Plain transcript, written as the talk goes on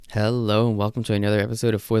Hello and welcome to another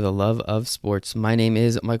episode of For the Love of Sports. My name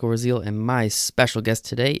is Michael Raziel and my special guest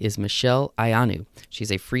today is Michelle Ayanu.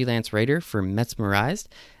 She's a freelance writer for Metsmerized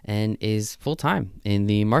and is full-time in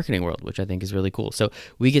the marketing world, which I think is really cool. So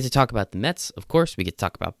we get to talk about the Mets, of course. We get to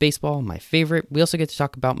talk about baseball, my favorite. We also get to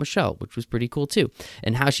talk about Michelle, which was pretty cool too,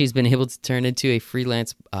 and how she's been able to turn into a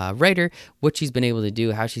freelance writer, what she's been able to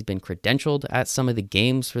do, how she's been credentialed at some of the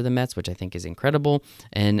games for the Mets, which I think is incredible.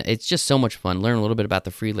 And it's just so much fun. Learn a little bit about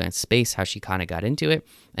the freelance space, how she kind of got into it,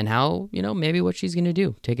 and how, maybe what she's going to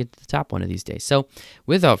do, take it to the top one of these days. So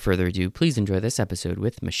without further ado, please enjoy this episode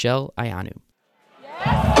with Michelle Ayanu.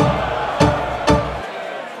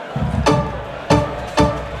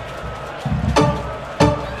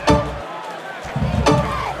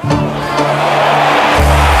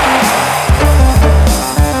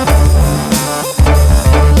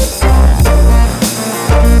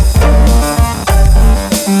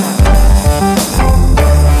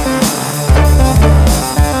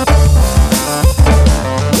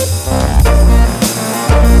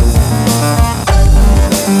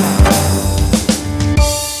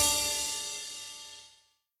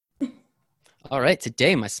 All right,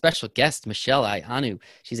 today my special guest, Michelle Ayanu.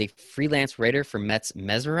 She's a freelance writer for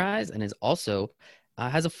Metsmerized and is also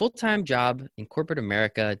has a full-time job in corporate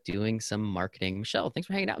America doing some marketing. Michelle, thanks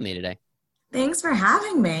for hanging out with me today. Thanks for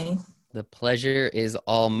having me. The pleasure is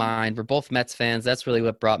all mine. We're both Mets fans. That's really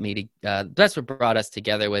what brought me to. That's what brought us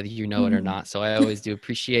together, whether you know it or not. So I always do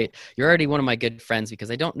appreciate. You're already one of my good friends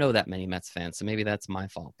because I don't know that many Mets fans. So maybe that's my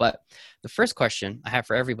fault. But the first question I have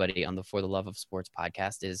for everybody on the For the Love of Sports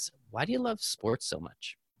podcast is, why do you love sports so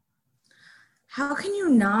much? How can you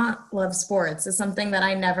not love sports? Is something that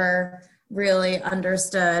I never really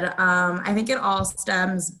understood. I think it all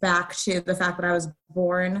stems back to the fact that I was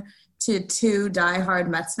born to two diehard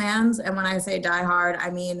Mets fans. And when I say diehard, I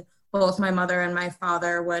mean both my mother and my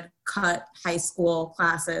father would cut high school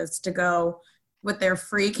classes to go with their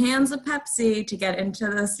free cans of Pepsi to get into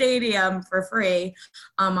the stadium for free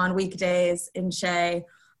on weekdays in Shea.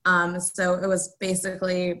 So it was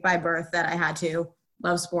basically by birth that I had to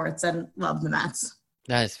love sports and love the Mets.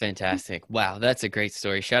 That is fantastic. Wow, that's a great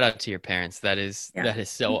story. Shout out to your parents. That is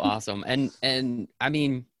so awesome. And I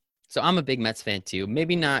mean, so I'm a big Mets fan too.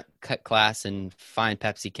 Maybe not cut class and find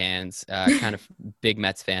Pepsi cans, kind of big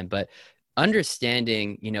Mets fan, but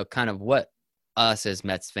understanding, kind of what us as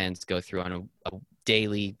Mets fans go through on a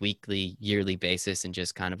daily, weekly, yearly basis, and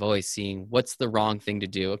just kind of always seeing what's the wrong thing to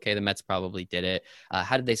do. Okay, the Mets probably did it.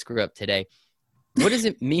 How did they screw up today? What does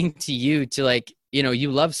it mean to you to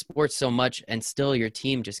you love sports so much and still your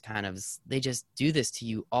team just they just do this to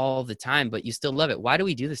you all the time, but you still love it. Why do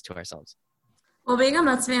we do this to ourselves? Well, being a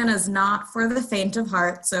Mets fan is not for the faint of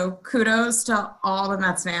heart. So kudos to all the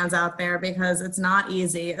Mets fans out there because it's not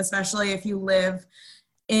easy, especially if you live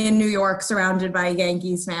in New York surrounded by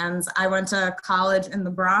Yankees fans. I went to college in the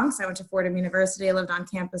Bronx. I went to Fordham University. I lived on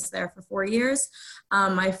campus there for 4 years.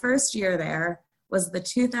 My first year there was the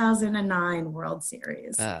 2009 World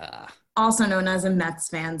Series, also known as a Mets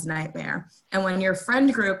fan's nightmare. And when your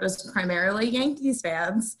friend group is primarily Yankees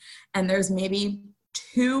fans and there's maybe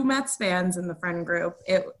 2 Mets fans in the friend group,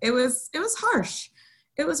 it was harsh.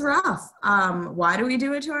 It was rough. Why do we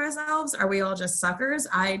do it to ourselves? Are we all just suckers?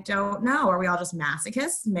 I don't know. Are we all just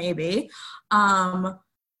masochists? Maybe.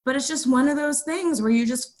 But it's just one of those things where you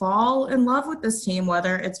just fall in love with this team,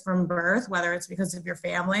 whether it's from birth, whether it's because of your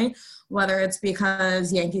family, whether it's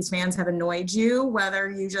because Yankees fans have annoyed you, whether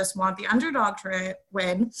you just want the underdog to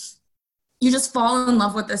win. You just fall in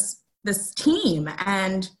love with this team,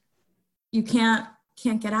 and you can't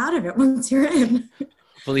get out of it once you're in.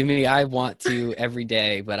 Believe me, I want to every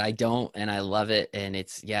day, but I don't, and I love it. And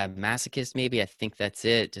it's, masochist maybe. I think that's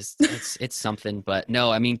it. Just it's something. But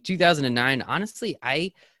no, I mean, 2009. Honestly,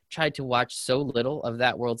 I tried to watch so little of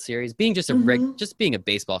that World Series. Being just just being a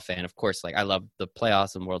baseball fan, of course. Like I love the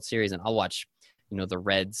playoffs and World Series, and I'll watch, the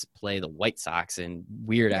Reds play the White Sox and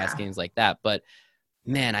weird ass games like that. But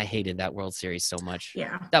man, I hated that World Series so much.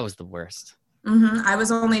 Yeah, that was the worst. I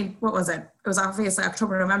was only, what was it? It was obviously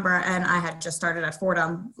October, November, and I had just started at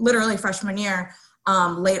Fordham, literally freshman year,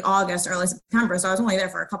 late August, early September. So I was only there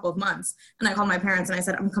for a couple of months. And I called my parents and I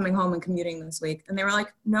said, I'm coming home and commuting this week. And they were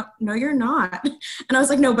like, no, you're not. And I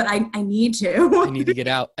was like, no, but I need to. I need to get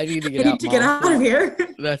out. I need to get out of here.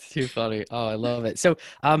 That's too funny. Oh, I love it. So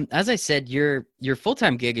as I said, your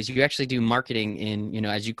full-time gig is you actually do marketing in,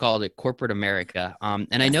 as you called it, corporate America. And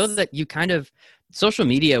yes. I know that you kind of, social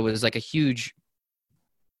media was like a huge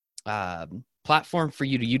platform for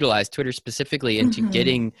you to utilize, Twitter specifically, into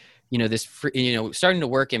getting, this, starting to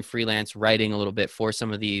work in freelance writing a little bit for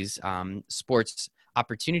some of these sports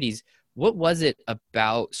opportunities. what was it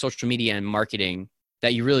about social media and marketing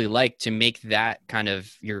that you really liked to make that kind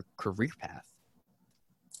of your career path?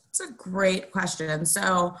 It's a great question.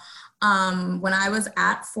 So when I was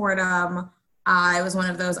at Fordham, I was one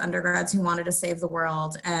of those undergrads who wanted to save the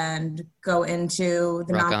world and go into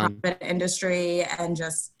the nonprofit industry and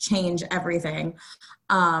just change everything.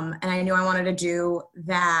 And I knew I wanted to do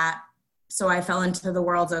that. So I fell into the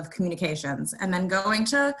world of communications. And then going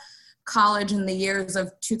to college in the years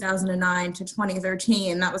of 2009 to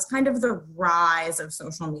 2013, that was kind of the rise of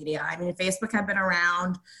social media. I mean, Facebook had been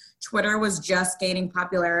around, Twitter was just gaining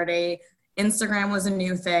popularity, Instagram was a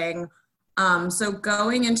new thing. So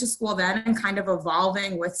going into school then and kind of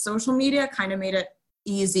evolving with social media kind of made it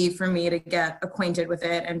easy for me to get acquainted with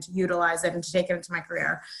it and to utilize it and to take it into my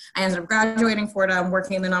career. I ended up graduating Fordham,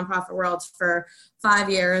 working in the nonprofit world for 5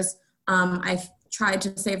 years. I tried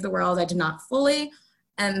to save the world. I did not fully.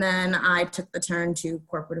 And then I took the turn to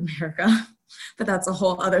corporate America. But that's a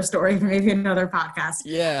whole other story for maybe another podcast.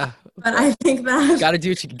 Yeah. But I think that got to do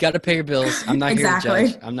what you got to pay your bills. I'm not here to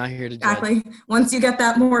judge. I'm not here to judge. Exactly. Once you get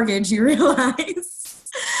that mortgage, you realize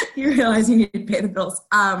you need to pay the bills.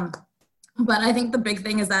 But I think the big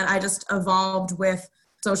thing is that I just evolved with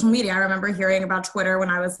social media. I remember hearing about Twitter when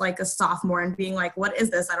I was like a sophomore and being like, what is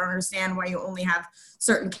this? I don't understand why you only have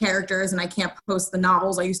certain characters and I can't post the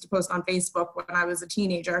novels I used to post on Facebook when I was a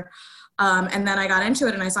teenager. And then I got into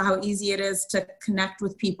it and I saw how easy it is to connect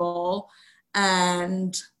with people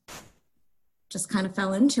and just kind of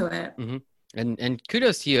fell into it. Mm-hmm. And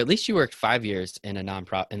kudos to you. At least you worked 5 years in the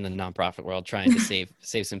nonprofit world trying to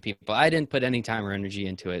save some people. I didn't put any time or energy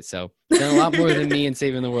into it. So done a lot more than me in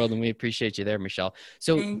saving the world. And we appreciate you there, Michelle.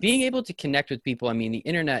 So Thanks. Being able to connect with people, I mean, the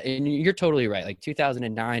internet, and you're totally right. Like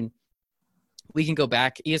 2009, we can go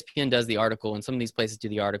back. ESPN does the article and some of these places do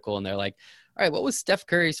the article and they're like, all right, what was Steph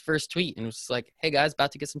Curry's first tweet? And it was just like, hey guys,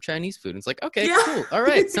 about to get some Chinese food. And it's like, okay, cool. All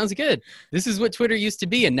right. Sounds good. This is what Twitter used to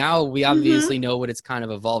be. And now we obviously know what it's kind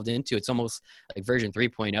of evolved into. It's almost like version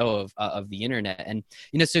 3.0 of the internet. And,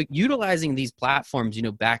 so utilizing these platforms,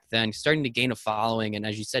 back then, starting to gain a following. And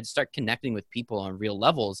as you said, start connecting with people on real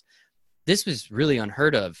levels. This was really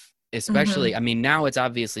unheard of, especially, I mean, now it's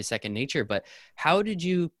obviously second nature, but how did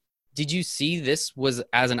you see this was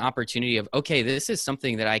as an opportunity of, okay, this is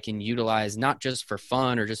something that I can utilize not just for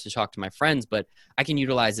fun or just to talk to my friends, but I can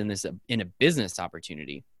utilize in a business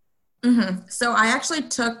opportunity? Mm-hmm. So I actually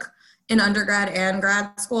took in undergrad and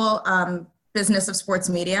grad school, business of sports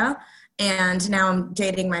media. And now I'm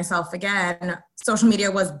dating myself again. Social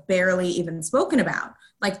media was barely even spoken about.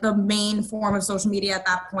 Like the main form of social media at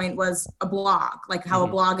that point was a blog, like how a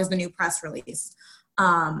blog is the new press release.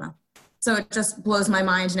 So it just blows my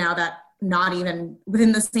mind now that not even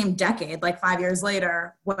within the same decade, like 5 years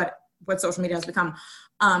later, what social media has become.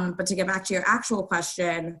 But to get back to your actual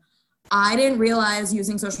question, I didn't realize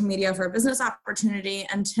using social media for a business opportunity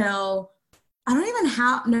until I don't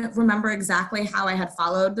even remember exactly how I had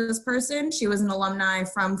followed this person. She was an alumni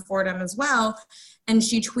from Fordham as well. And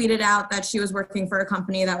she tweeted out that she was working for a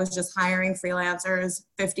company that was just hiring freelancers,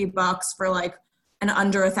 $50 for like an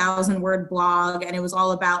under 1,000-word blog, and it was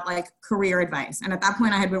all about like career advice. And at that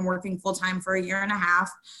point, I had been working full-time for a year and a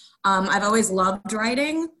half. I've always loved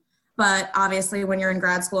writing, but obviously when you're in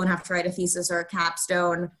grad school and have to write a thesis or a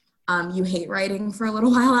capstone, you hate writing for a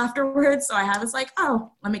little while afterwards. So I was like,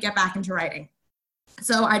 oh, let me get back into writing.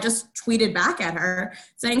 So I just tweeted back at her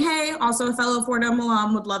saying, hey, also a fellow Fordham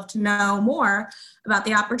alum, would love to know more about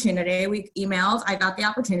the opportunity. We emailed, I got the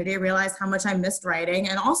opportunity, realized how much I missed writing,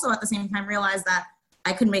 and also at the same time realized that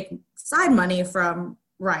I could make side money from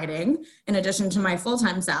writing in addition to my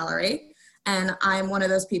full-time salary. And I'm one of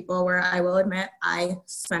those people where I will admit I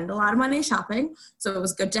spend a lot of money shopping. So it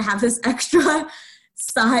was good to have this extra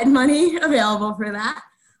side money available for that.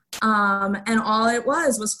 And all it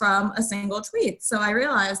was from a single tweet. So I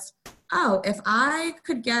realized, oh, if I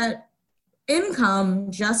could get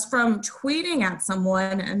income just from tweeting at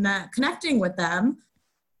someone and that connecting with them,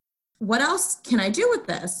 what else can I do with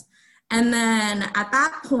this? And then at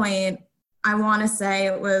that point, I want to say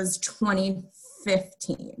it was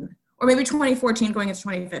 2015 or maybe 2014 going into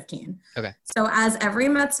 2015. Okay. So as every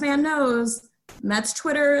Mets fan knows, Mets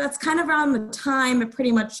Twitter, that's kind of around the time it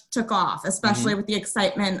pretty much took off, especially with the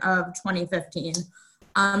excitement of 2015.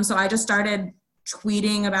 So I just started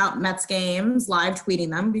tweeting about Mets games, live tweeting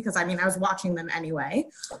them because I was watching them anyway.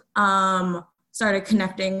 Started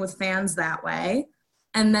connecting with fans that way.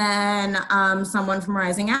 And then someone from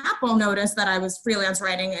Rising Apple noticed that I was freelance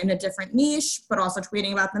writing in a different niche, but also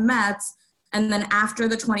tweeting about the Mets. And then after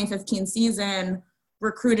the 2015 season,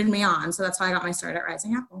 recruited me on. So that's how I got my start at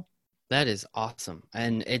Rising Apple. That is awesome.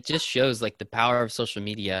 And it just shows like the power of social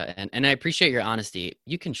media. And I appreciate your honesty.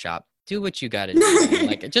 You can shop. Do what you got to do, man.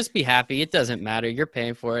 Like, just be happy. It doesn't matter. You're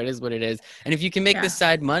paying for it. It is what it is. And if you can make Yeah. this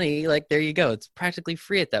side money, like, there you go. It's practically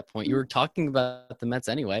free at that point. You were talking about the Mets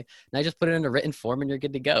anyway. And I just put it in a written form and you're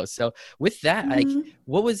good to go. So with that, like,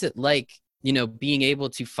 what was it like, being able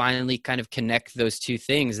to finally kind of connect those two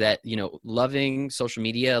things that, loving social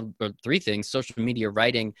media, or three things: social media,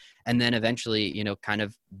 writing, and then eventually, kind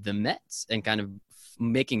of the Mets, and kind of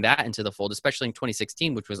making that into the fold, especially in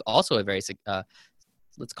 2016, which was also a very,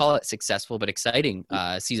 let's call it successful, but exciting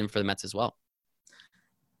season for the Mets as well.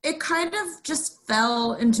 It kind of just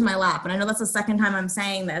fell into my lap. And I know that's the second time I'm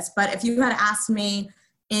saying this, but if you had asked me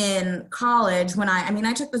in college, when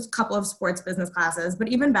I took a couple of sports business classes, but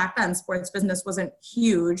even back then, sports business wasn't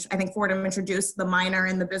huge. I think Fordham introduced the minor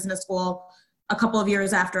in the business school a couple of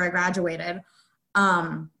years after I graduated.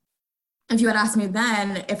 If you had asked me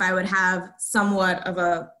then if I would have somewhat of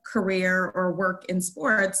a career or work in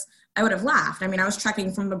sports, I would have laughed. I mean, I was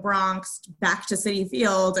trekking from the Bronx back to Citi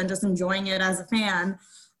Field and just enjoying it as a fan.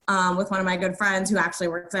 With one of my good friends who actually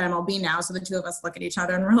works at MLB now. So the two of us look at each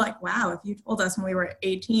other and we're like, wow, if you told us when we were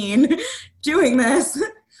 18 doing this.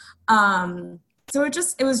 So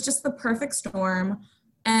it was just the perfect storm.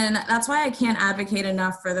 And that's why I can't advocate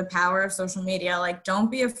enough for the power of social media. Like,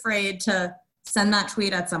 don't be afraid to send that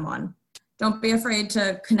tweet at someone. Don't be afraid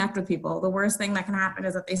to connect with people. The worst thing that can happen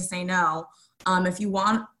is that they say no. If you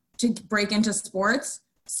want to break into sports,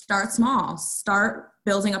 start small. Start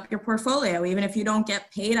building up your portfolio. Even if you don't get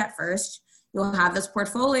paid at first, you'll have this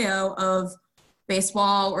portfolio of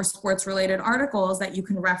baseball or sports related articles that you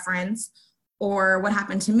can reference. Or what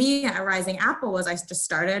happened to me at Rising Apple was I just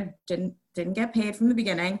started, didn't get paid from the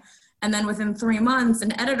beginning. And then within 3 months,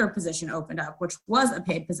 an editor position opened up, which was a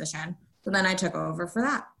paid position. So then I took over for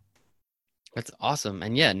that. That's awesome.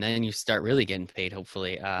 And yeah, and then you start really getting paid,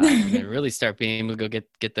 hopefully, and then really start being able to go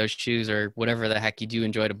get those shoes or whatever the heck you do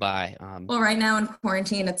enjoy to buy. Well, right now in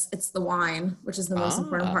quarantine, it's the wine, which is the most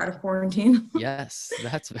important part of quarantine. Yes,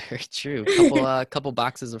 that's very true. Couple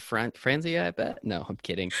boxes of Franzia, I bet. No, I'm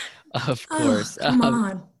kidding. Of course. Come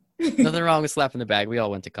on. Nothing wrong with slapping the bag. We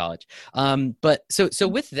all went to college. But so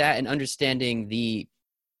with that and understanding the,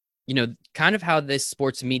 kind of how this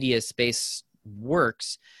sports media space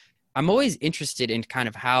works, I'm always interested in kind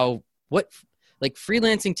of like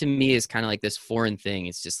freelancing to me is kind of like this foreign thing.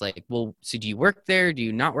 It's just like, well, so do you work there? Do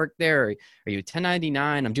you not work there? Or are you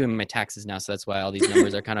 1099? I'm doing my taxes now, so that's why all these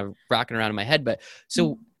numbers are kind of rocking around in my head. But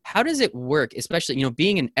so how does it work? Especially,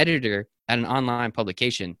 being an editor at an online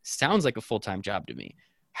publication sounds like a full-time job to me.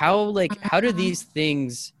 How do these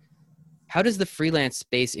things, how does the freelance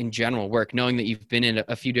space in general work, knowing that you've been in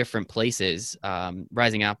a few different places?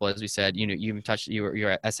 Rising Apple, as we said, you've touched,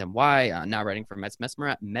 you're at SMY, now writing for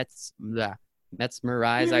Metsmerized.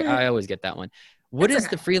 I always get that one. How does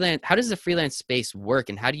the freelance space work,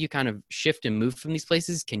 and how do you kind of shift and move from these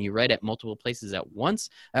places? Can you write at multiple places at once?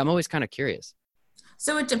 I'm always kind of curious.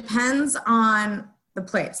 So it depends on the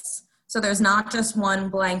place. So there's not just one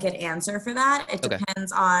blanket answer for that. It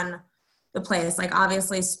depends on the place. Like,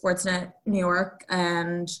 obviously Sportsnet New York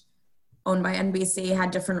and owned by NBC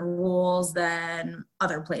had different rules than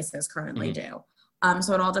other places currently do.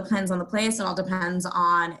 So it all depends on the place. It all depends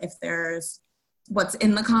on if there's what's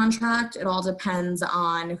in the contract. It all depends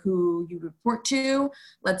on who you report to.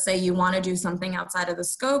 Let's say you want to do something outside of the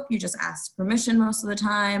scope. You just ask permission most of the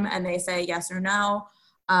time and they say yes or no.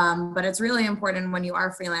 But it's really important when you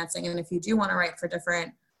are freelancing, and if you do want to write for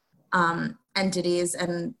different entities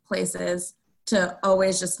and places, to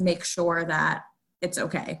always just make sure that it's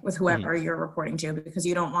okay with whoever you're reporting to, because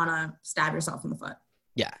you don't want to stab yourself in the foot.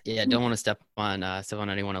 Yeah. Don't want to step on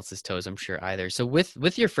anyone else's toes, I'm sure, either. So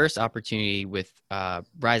with your first opportunity with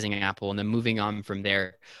Rising Apple and then moving on from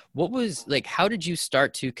there, what was like, how did you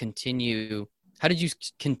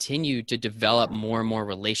continue to develop more and more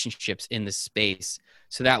relationships in the space?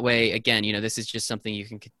 So that way, again, this is just something you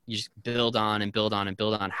just build on and build on and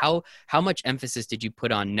build on. How much emphasis did you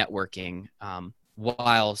put on networking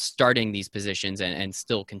while starting these positions and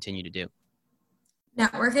still continue to do?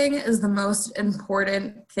 Networking is the most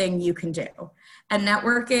important thing you can do. And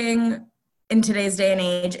networking in today's day and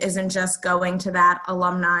age isn't just going to that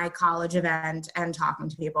alumni college event and talking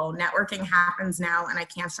to people. Networking happens now, and I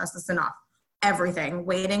can't stress this enough. Everything.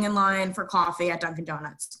 Waiting in line for coffee at Dunkin'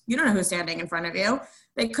 Donuts. You don't know who's standing in front of you.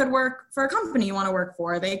 They could work for a company you want to work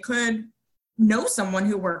for. They could know someone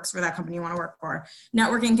who works for that company you want to work for.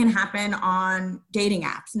 Networking can happen on dating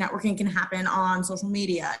apps. Networking can happen on social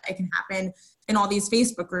media. It can happen in all these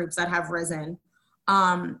Facebook groups that have risen.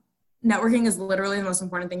 Networking is literally the most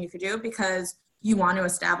important thing you could do, because you want to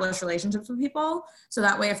establish relationships with people. So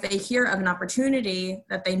that way, if they hear of an opportunity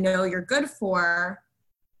that they know you're good for,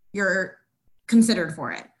 you're considered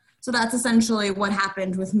for it. So that's essentially what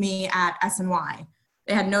happened with me at SNY.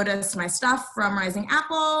 They had noticed my stuff from Rising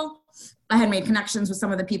Apple. I had made connections with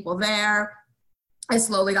some of the people there. I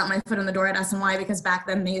slowly got my foot in the door at SNY because back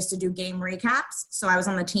then they used to do game recaps. So I was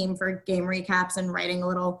on the team for game recaps and writing a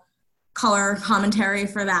little color commentary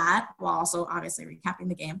for that, while also obviously recapping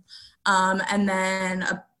the game. And then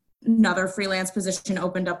another freelance position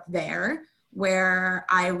opened up there where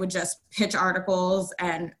I would just pitch articles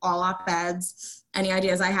and all op-eds. Any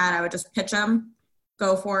ideas I had, I would just pitch them,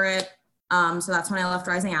 go for it. So that's when I left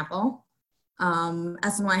Rising Apple.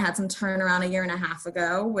 SNY had some turnaround a year and a half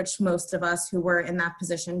ago, which most of us who were in that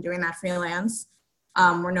position doing that freelance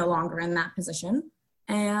were no longer in that position.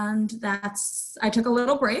 And I took a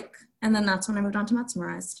little break, and then that's when I moved on to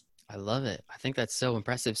Metsmerized. I love it. I think that's so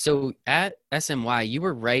impressive. So at SNY, you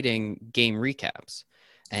were writing game recaps.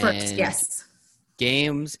 And first, yes.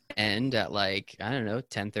 Games end at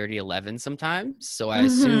 10:30, 11 sometimes. So I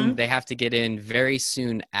assume they have to get in very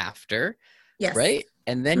soon after. Yes. Right?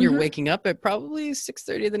 And then you're waking up at probably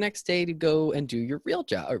 6:30 the next day to go and do your real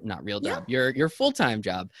job, or not real job, your full-time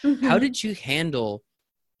job. How did you handle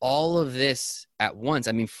all of this at once?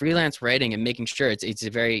 I mean, freelance writing and making sure it's a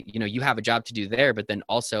very, you have a job to do there, but then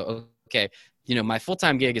also, okay, my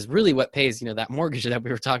full-time gig is really what pays, that mortgage that we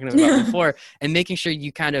were talking about before, and making sure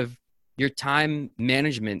you kind of, your time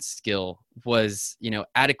management skill was,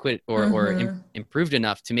 adequate or improved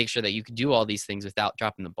enough to make sure that you could do all these things without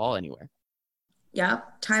dropping the ball anywhere.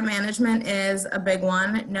 Yep. Time management is a big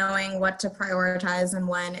one. Knowing what to prioritize and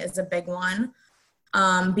when is a big one.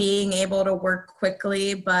 Being able to work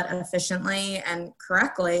quickly but efficiently and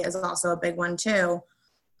correctly is also a big one too.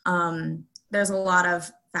 There's a lot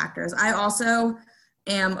of factors. I also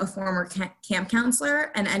am a former camp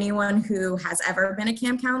counselor, and anyone who has ever been a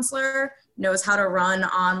camp counselor knows how to run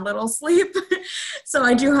on little sleep. So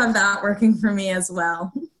I do have that working for me as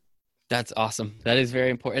well. That's awesome. That is very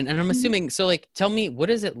important. And I'm assuming, so tell me, what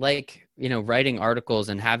is it like, writing articles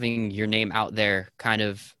and having your name out there kind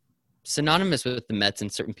of synonymous with the Mets in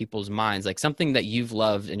certain people's minds, like something that you've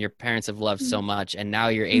loved and your parents have loved so much. And now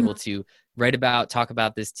you're able to talk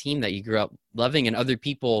about this team that you grew up loving, and other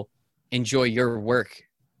people enjoy your work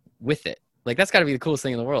with it. That's gotta be the coolest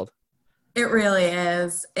thing in the world. It really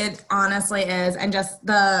is. It honestly is. And just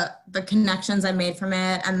the connections I made from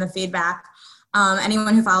it and the feedback.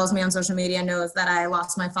 Anyone who follows me on social media knows that I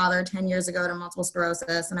lost my father 10 years ago to multiple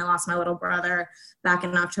sclerosis, and I lost my little brother back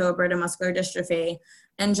in October to muscular dystrophy.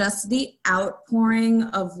 And just the outpouring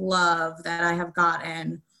of love that I have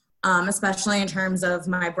gotten, especially in terms of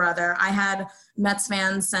my brother. I had Mets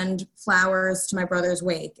fans send flowers to my brother's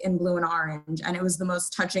wake in blue and orange, and it was the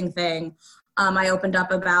most touching thing. I opened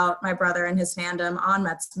up about my brother and his fandom on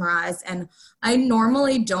Metsmerized, and I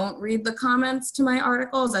normally don't read the comments to my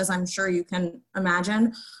articles, as I'm sure you can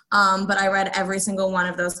imagine, but I read every single one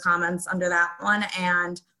of those comments under that one,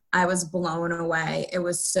 and I was blown away. It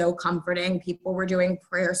was so comforting. People were doing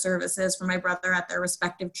prayer services for my brother at their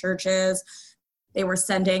respective churches. They were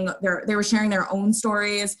sharing their own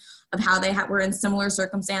stories of how they were in similar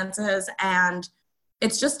circumstances, and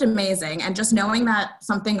it's just amazing. And just knowing that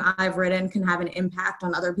something I've written can have an impact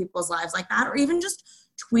on other people's lives like that, or even just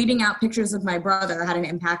tweeting out pictures of my brother had an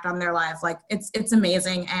impact on their lives. It's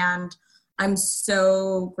amazing. And I'm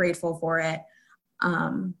so grateful for it.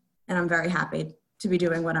 And I'm very happy to be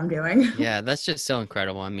doing what I'm doing. Yeah, that's just so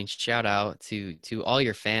incredible. I mean, shout out to all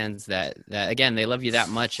your fans that again, they love you that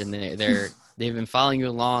much, and they've been following you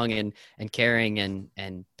along and caring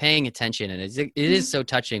and paying attention. And it is so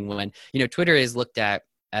touching when, Twitter is looked at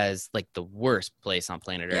as the worst place on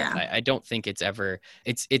planet Earth. Yeah. I don't think it's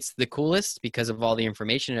the coolest because of all the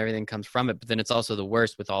information and everything comes from it, but then it's also the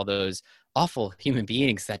worst with all those awful human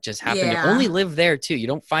beings that just happen to only live there too. You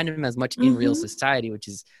don't find them as much in real society, which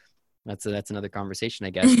is, that's another conversation, I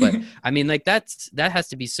guess. But I mean, that has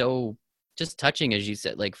to be so just touching, as you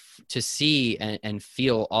said, to see and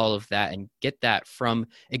feel all of that and get that from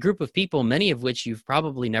a group of people, many of which you've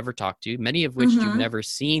probably never talked to, many of which you've never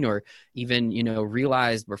seen or even,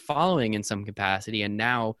 realized were following in some capacity. And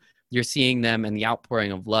now you're seeing them and the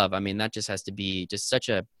outpouring of love. I mean, that just has to be just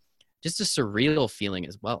a surreal feeling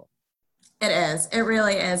as well. It is. It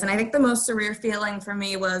really is. And I think the most surreal feeling for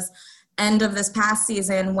me was end of this past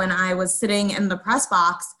season when I was sitting in the press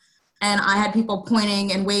box and I had people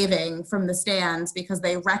pointing and waving from the stands because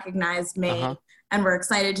they recognized me and were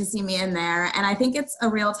excited to see me in there. And I think it's a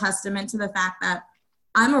real testament to the fact that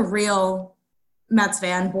I'm a real Mets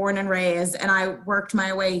fan, born and raised, and I worked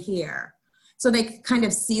my way here. so they kind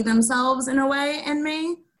of see themselves in a way in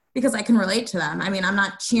me because I can relate to them. I mean, I'm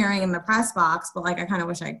not cheering in the press box, but like I kind of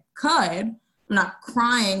wish I could. I'm not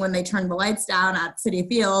crying when they turned the lights down at Citi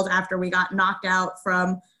Field after we got knocked out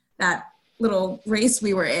from that little race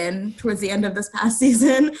we were in towards the end of this past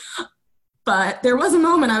season. But there was a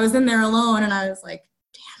moment I was in there alone and I was like,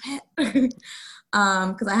 damn it.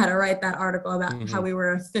 Because I had to write that article about how we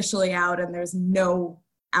were officially out and there's no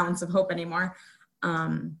ounce of hope anymore.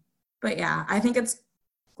 But yeah, I think it's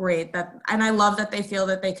great and I love that they feel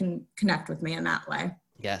that they can connect with me in that way.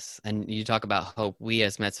 Yes. And you talk about hope. We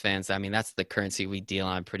as Mets fans, I mean, that's the currency we deal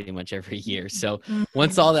on pretty much every year. So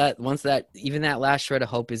once even that last shred of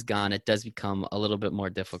hope is gone, it does become a little bit more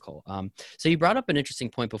difficult. So you brought up an interesting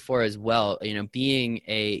point before as well, being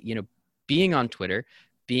on Twitter,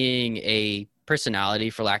 being a personality,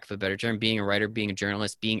 for lack of a better term, being a writer, being a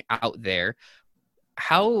journalist, being out there.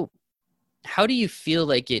 How do you feel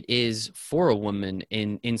like it is for a woman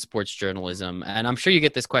in sports journalism? And I'm sure you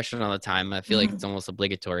get this question all the time. I feel like it's almost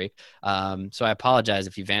obligatory. So I apologize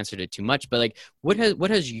if you've answered it too much, but like, what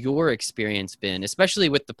has your experience been, especially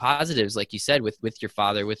with the positives, like you said, with your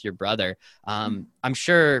father, with your brother? I'm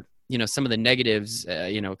sure, some of the negatives,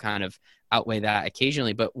 kind of outweigh that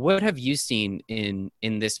occasionally, but what have you seen in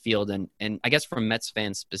this field and I guess from Mets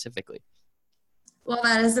fans specifically? Well,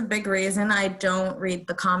 that is a big reason I don't read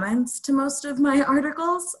the comments to most of my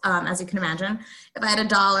articles, as you can imagine. If I had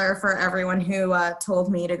 $1 for everyone who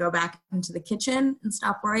told me to go back into the kitchen and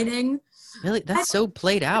stop writing. Really? That's so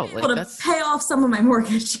played out. Like that's pay off some of my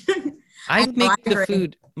mortgage. I make the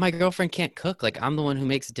food. My girlfriend can't cook. Like I'm the one who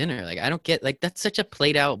makes dinner. Like I don't get, like, that's such a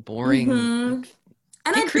played out, boring. And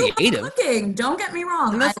I do love cooking. Don't get me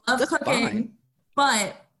wrong. I love cooking,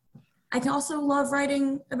 but I can also love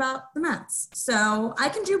writing about the Mets. So I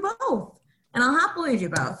can do both, and I'll happily do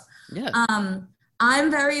both. Yeah.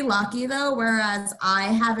 I'm very lucky, though, whereas I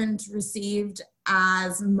haven't received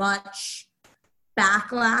as much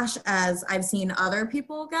backlash as I've seen other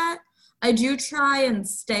people get. I do try and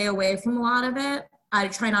stay away from a lot of it. I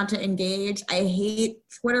try not to engage. I hate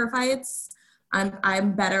Twitter fights.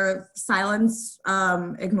 I'm better silence,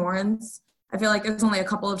 ignorance. I feel like there's only a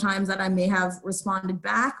couple of times that I may have responded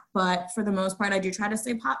back, but for the most part, I do try to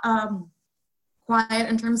stay quiet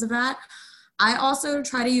in terms of that. I also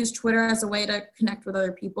try to use Twitter as a way to connect with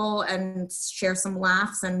other people and share some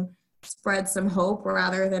laughs and spread some hope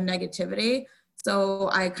rather than negativity. So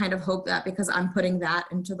I kind of hope that because I'm putting that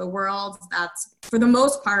into the world, that's for the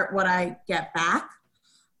most part what I get back.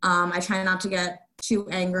 I try not to get too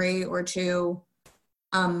angry or too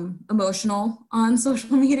emotional on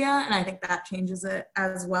social media, and I think that changes it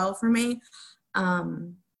as well for me.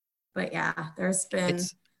 But yeah, there's been a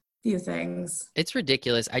few things. It's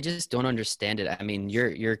ridiculous. I just don't understand it. I mean,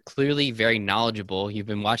 you're clearly very knowledgeable. You've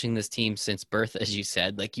been watching this team since birth, as you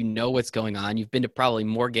said. Like, you know what's going on. You've been to probably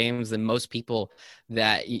more games than most people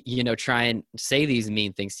that try and say these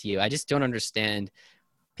mean things to you. I just don't understand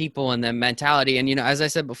people and their mentality. And as I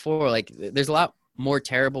said before, like, there's a lot more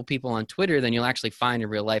terrible people on Twitter than you'll actually find in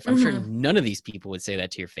real life. I'm sure none of these people would say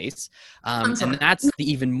that to your face. And that's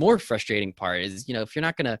the even more frustrating part is, if you're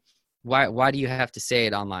not going to, why do you have to say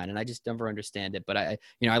it online? And I just never understand it. But I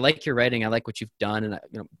like your writing. I like what you've done,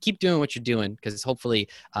 and keep doing what you're doing, because hopefully,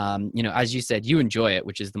 as you said, you enjoy it,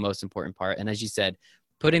 which is the most important part. And as you said,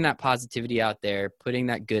 putting that positivity out there, putting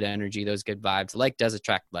that good energy, those good vibes, like does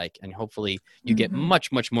attract like, and hopefully you get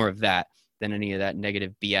much, much more of that than any of that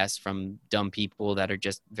negative BS from dumb people that are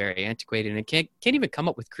just very antiquated and can't even come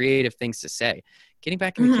up with creative things to say. Getting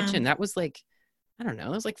back in the kitchen, that was like, I don't know,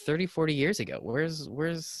 that was like 30, 40 years ago. Where's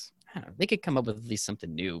I don't know, they could come up with at least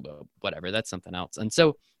something new, but whatever, that's something else. And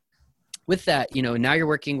so with that, now you're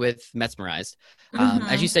working with Metsmerized.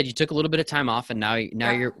 As you said, you took a little bit of time off, and now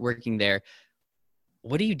you're working there.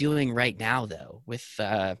 What are you doing right now, though, with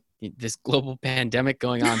this global pandemic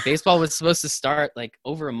going on? Baseball was supposed to start like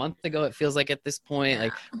over a month ago, it feels like, at this point.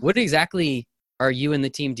 Like, what exactly are you and the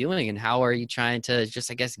team doing, and how are you trying to just,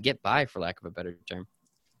 I guess, get by, for lack of a better term?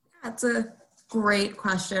 That's a great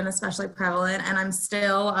question, especially prevalent. And I'm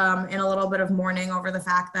still in a little bit of mourning over the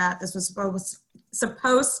fact that this was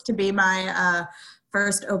supposed to be my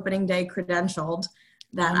first opening day credentialed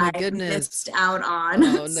that I missed out on.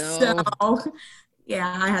 Oh, no. So,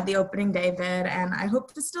 yeah, I had the opening day bid, and I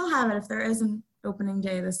hope to still have it if there is an opening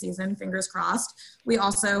day this season, fingers crossed. We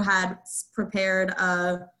also had prepared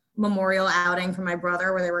a memorial outing for my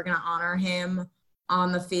brother where they were going to honor him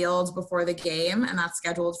on the field before the game, and that's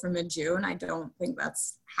scheduled for mid-June. I don't think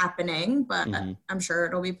that's happening, but I'm sure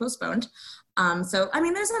it'll be postponed. So, I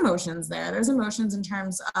mean, there's emotions there. There's emotions in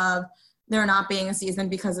terms of there not being a season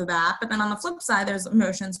because of that. But then on the flip side, there's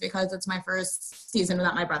emotions because it's my first season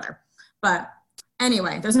without my brother. But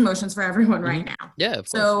anyway, there's emotions for everyone right now. Yeah, of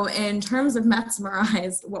course. So in terms of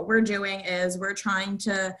Metsmerized, what we're doing is we're trying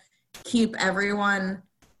to keep everyone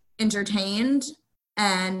entertained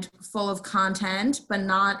and full of content, but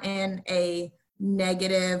not in a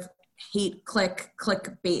negative hate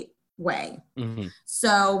clickbait way. Mm-hmm.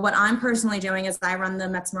 So what I'm personally doing is I run the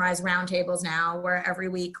Metsmerized roundtables now, where every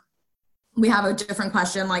week we have a different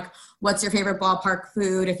question, like what's your favorite ballpark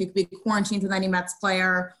food? If you could be quarantined with any Mets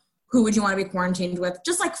player, who would you want to be quarantined with?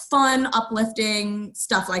 Just like fun, uplifting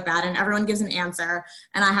stuff like that. And everyone gives an answer.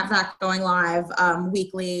 And I have that going live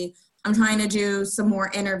weekly. I'm trying to do some more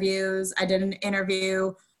interviews. I did an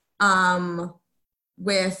interview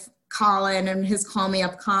with Colin and his Call Me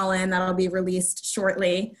Up Colin. That'll be released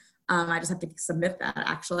shortly. I just have to submit that,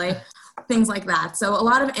 actually. Things like that. So a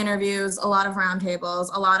lot of interviews, a lot of roundtables,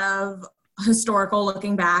 a lot of historical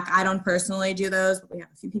looking back. I don't personally do those, but we have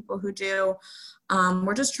a few people who do.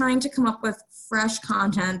 We're just trying to come up with fresh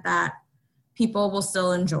content that people will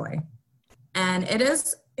still enjoy. And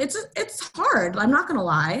it's hard, I'm not gonna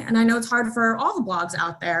lie. And I know it's hard for all the blogs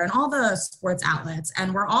out there and all the sports outlets.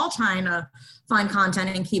 And we're all trying to find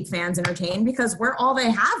content and keep fans entertained because we're all they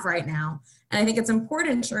have right now. And I think it's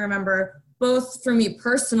important to remember, both for me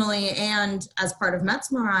personally and as part of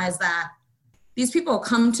Metsmerized, that these people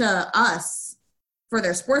come to us for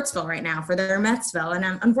their Sportsville right now, for their Metsville.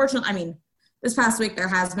 And unfortunately, I mean, this past week there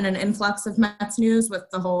has been an influx of Mets news with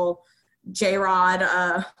the whole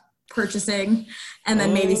J-Rod purchasing, and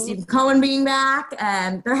then maybe Steve Cohen being back.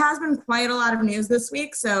 And there has been quite a lot of news this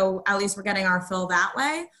week, so at least we're getting our fill that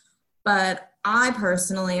way. But I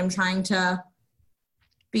personally am trying to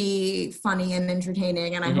be funny and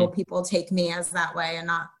entertaining, and I hope people take me as that way and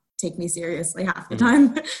not take me seriously half the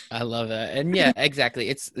time. I love that. And yeah, exactly.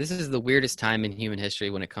 This is the weirdest time in human history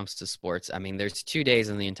when it comes to sports. I mean, there's 2 days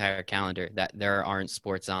in the entire calendar that there aren't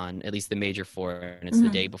sports on, at least the major 4, and it's the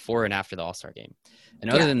day before and after the All-Star game. And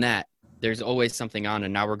other than that, there's always something on,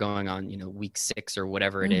 and now we're going on, week 6 or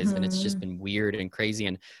whatever it is. And it's just been weird and crazy.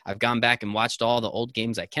 And I've gone back and watched all the old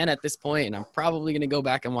games I can at this point, and I'm probably going to go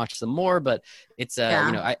back and watch some more, but it's,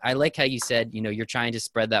 I like how you said, you're trying to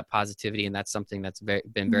spread that positivity. And that's something that's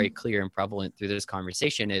been very clear and prevalent through this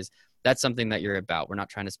conversation, is that's something that you're about. We're not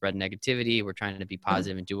trying to spread negativity. We're trying to be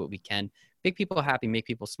positive and do what we can, make people happy, make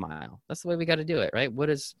people smile. That's the way we got to do it, right?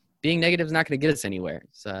 Being negative is not going to get us anywhere.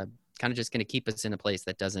 It's kind of just going to keep us in a place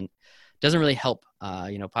that doesn't really help.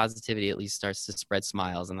 Positivity at least starts to spread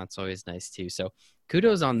smiles, and that's always nice too. So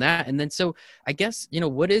kudos on that. And then, so I guess,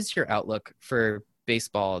 what is your outlook for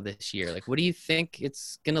baseball this year? Like, what do you think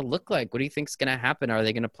it's going to look like? What do you think is going to happen? Are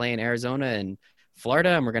they going to play in Arizona and Florida,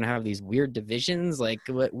 and we're going to have these weird divisions? Like,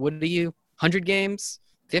 what do you, 100 games,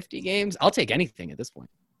 50 games? I'll take anything at this point.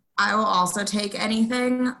 I will also take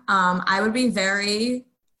anything. I would be very,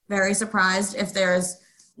 very surprised if there's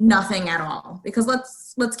nothing at all, because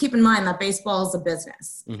let's keep in mind that baseball is a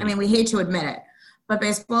business. I mean, we hate to admit it, but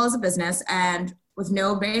baseball is a business, and with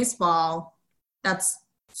no baseball, that's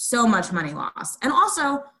so much money lost. And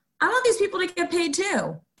also, I want these people to get paid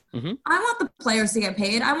too. I want the players to get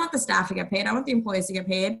paid. I want the staff to get paid. I want the employees to get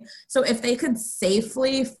paid. So if they could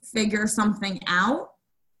safely figure something out,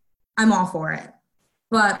 I'm all for it.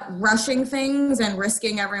 But rushing things and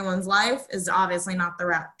risking everyone's life is obviously not the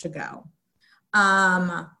route to go.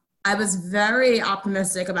 I was very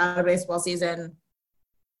optimistic about a baseball season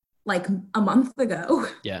like a month ago.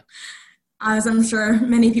 Yeah. As I'm sure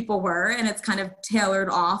many people were, and it's kind of tailored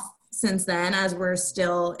off since then, as we're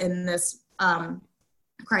still in this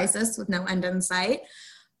crisis with no end in sight.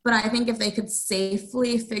 But I think if they could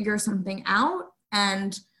safely figure something out,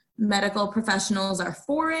 and medical professionals are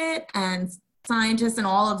for it, and scientists and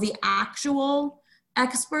all of the actual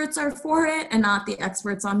experts are for it, and not the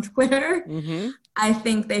experts on Twitter, I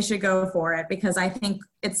think they should go for it, because I think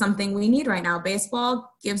it's something we need right now.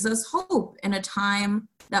 Baseball gives us hope in a time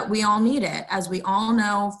that we all need it, as we all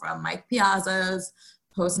know from Mike Piazza's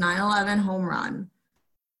post 9/11 home run.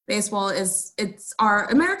 Baseball it's our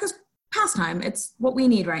America's pastime. It's what we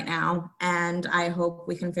need right now, and I hope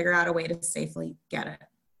we can figure out a way to safely get it.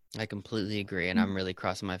 I completely agree, and I'm really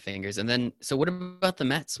crossing my fingers. And then, so what about the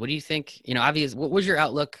Mets? What do you think? Obviously, what was your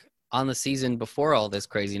outlook on the season before all this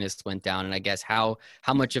craziness went down? And I guess how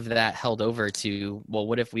much of that held over to, well,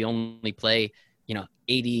 what if we only play,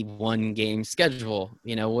 81 game schedule?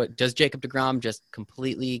 What does Jacob deGrom just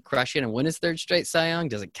completely crush it and win his 3rd straight Cy Young?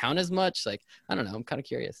 Does it count as much? Like, I don't know. I'm kind of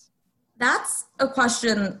curious. That's a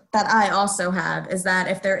question that I also have, is that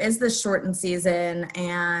if there is this shortened season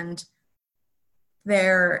and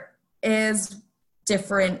there is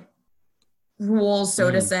different rules,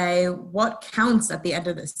 so to say, what counts at the end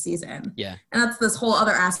of the season. Yeah. And that's this whole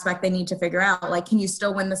other aspect they need to figure out. Like, can you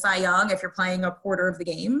still win the Cy Young if you're playing a quarter of the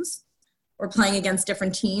games, or playing against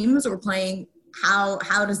different teams, or playing, how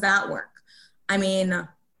does that work? I mean,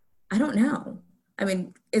 I don't know. I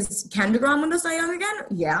mean, can DeGrom win the Cy Young again?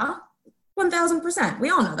 Yeah, 1,000%. We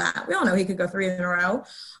all know that. We all know he could go 3 in a row.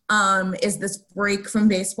 Is this break from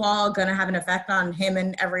baseball going to have an effect on him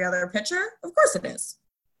and every other pitcher? Of course it is.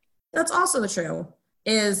 That's also true.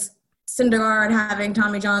 Is Syndergaard having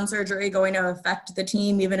Tommy John surgery going to affect the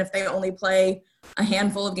team even if they only play a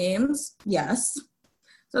handful of games? Yes.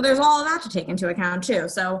 So there's all of that to take into account too.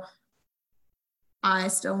 So I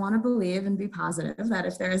still want to believe and be positive that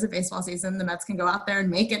if there is a baseball season, the Mets can go out there and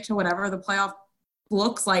make it to whatever the playoff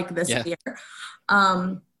looks like this year.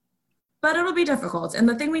 But it'll be difficult. And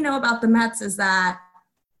the thing we know about the Mets is that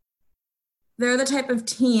they're the type of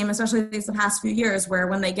team, especially these the past few years, where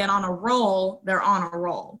when they get on a roll, they're on a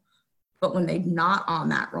roll. But when they're not on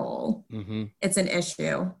that roll, it's an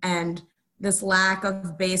issue. And this lack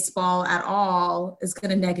of baseball at all is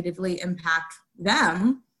going to negatively impact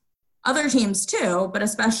them. Other teams too, but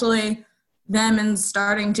especially them in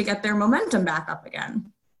starting to get their momentum back up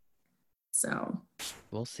again. So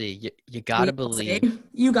we'll see. You gotta believe.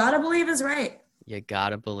 You gotta believe is right. You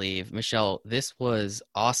gotta believe. Michelle, this was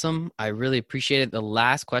awesome. I really appreciate it. The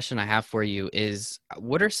last question I have for you is,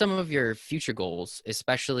 what are some of your future goals,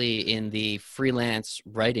 especially in the freelance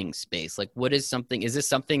writing space? Like, is this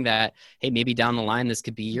something that, hey, maybe down the line, this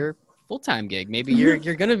could be your full-time gig? Maybe you're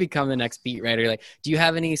going to become the next beat writer. Like, do you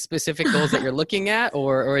have any specific goals that you're looking at,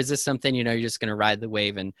 or is this something, you're just going to ride the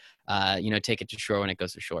wave and, take it to shore when it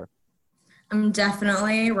goes to shore? I'm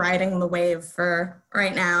definitely riding the wave for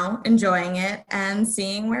right now, enjoying it and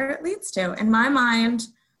seeing where it leads to. In my mind,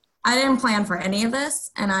 I didn't plan for any of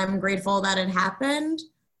this, and I'm grateful that it happened.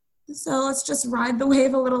 So let's just ride the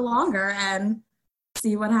wave a little longer and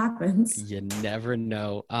see what happens. You never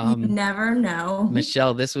know. You never know.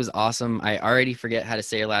 Michelle, this was awesome. I already forget how to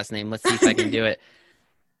say your last name. Let's see if I can do it.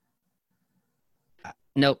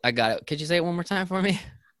 Nope, I got it. Could you say it one more time for me?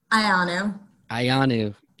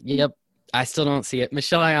 Ayanu. Yep. I still don't see it.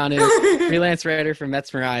 Michelle Ayanu, freelance writer for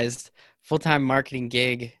Metsmerized, full-time marketing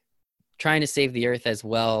gig, trying to save the earth as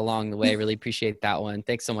well along the way. Really appreciate that one.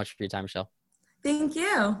 Thanks so much for your time, Michelle. Thank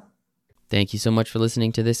you. Thank you so much for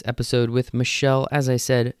listening to this episode with Michelle. As I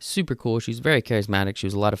said, super cool. She's very charismatic. She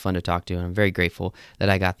was a lot of fun to talk to, and I'm very grateful that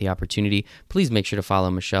I got the opportunity. Please make sure to follow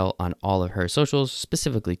Michelle on all of her socials,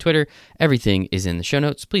 specifically Twitter. Everything is in the show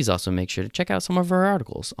notes. Please also make sure to check out some of her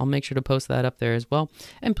articles. I'll make sure to post that up there as well.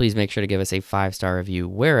 And please make sure to give us a 5-star review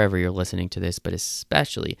wherever you're listening to this, but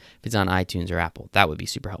especially if it's on iTunes or Apple. That would be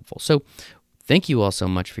super helpful. So thank you all so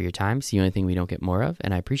much for your time. It's the only thing we don't get more of,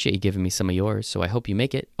 and I appreciate you giving me some of yours, so I hope you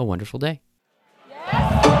make it a wonderful day.